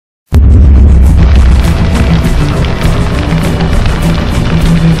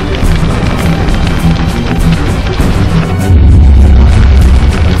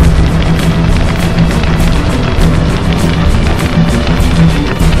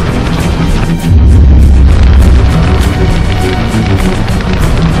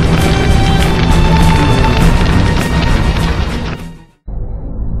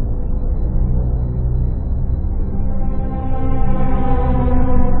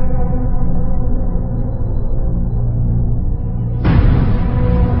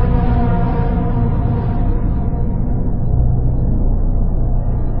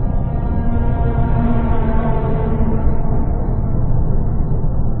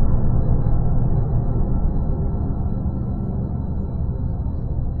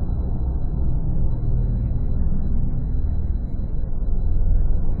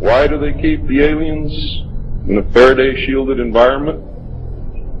Why do they keep the aliens in a Faraday-shielded environment?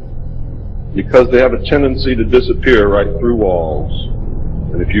 Because they have a tendency to disappear right through walls.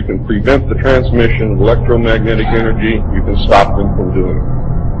 And if you can prevent the transmission of electromagnetic energy, you can stop them from doing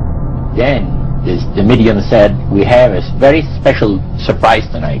it. Then the medium said, we have a very special surprise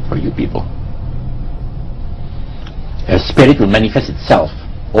tonight for you people. A spirit will manifest itself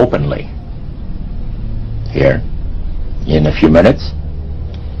openly here in a few minutes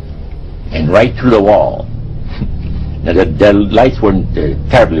and right through the wall. Now the lights weren't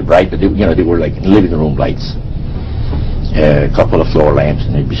terribly bright, but they were like living room lights. A couple of floor lamps,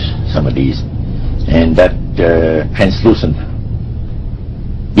 maybe some of these, and that translucent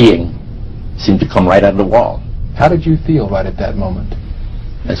being seemed to come right out of the wall. How did you feel right at that moment?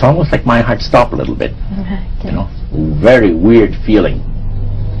 It's almost like my heart stopped a little bit. Very weird feeling.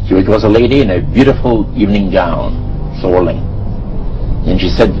 So it was a lady in a beautiful evening gown, swirling, and she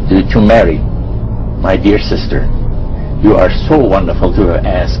said to Mary, "My dear sister, you are so wonderful to have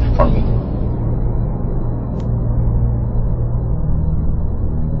asked for me."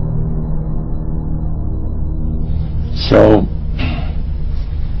 So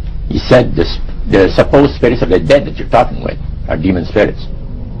he said the supposed spirits of the dead that you're talking with are demon spirits.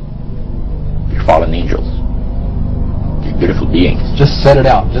 They're fallen angels. They're beautiful beings. Just set it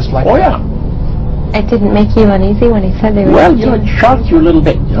out, just like that. Oh yeah. It didn't make you uneasy when he said they were... Well, it shocked you a little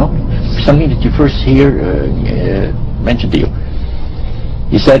bit, something that you first hear mentioned to you.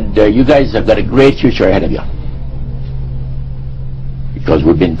 He said, you guys have got a great future ahead of you. Because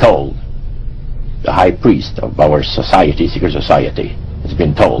we've been told, the high priest of our society, secret society, has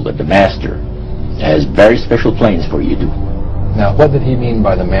been told that the master has very special plans for you to do. Now, what did he mean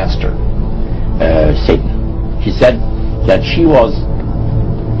by the master? Satan. He said that she was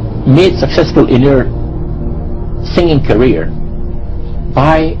made successful in her singing career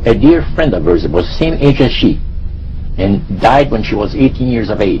by a dear friend of hers that was the same age as she and died when she was 18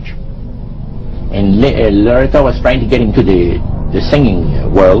 years of age. And Loretta was trying to get into the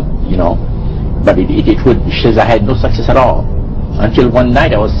singing world, but she says, I had no success at all. Until one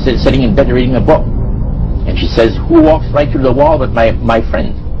night I was sitting in bed reading a book, and she says, who walks right through the wall but my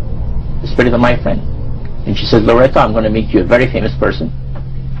friend, the spirit of my friend? And she says, Loretta, I'm going to make you a very famous person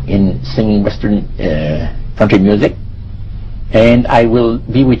in singing Western country music, and I will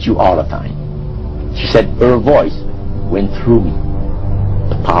be with you all the time. She said her voice went through me,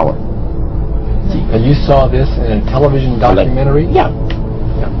 the power. See? And you saw this in a television documentary? Yeah.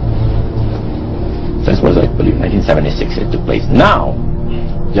 This was, I believe, 1976 it took place. Now,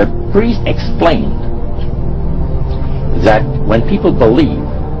 the priest explained that when people believe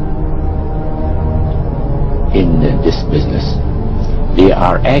in this business, they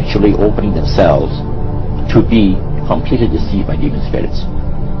are actually opening themselves to be completely deceived by demon spirits,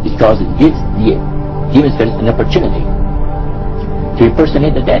 because it gives the demon spirits an opportunity to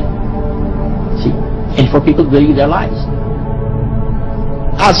impersonate the dead. See? And for people to believe their lies.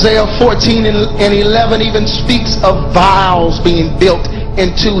 Isaiah 14 and 11 even speaks of vials being built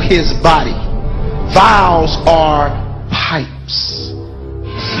into his body. Vials are pipes.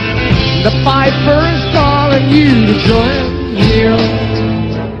 The pipers calling you to join him.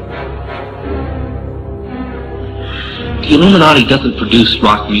 The Illuminati doesn't produce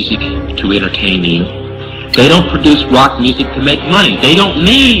rock music to entertain you. They don't produce rock music to make money. They don't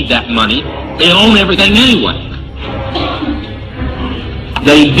need that money. They own everything anyway.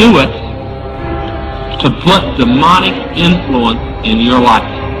 They do it to put demonic influence in your life.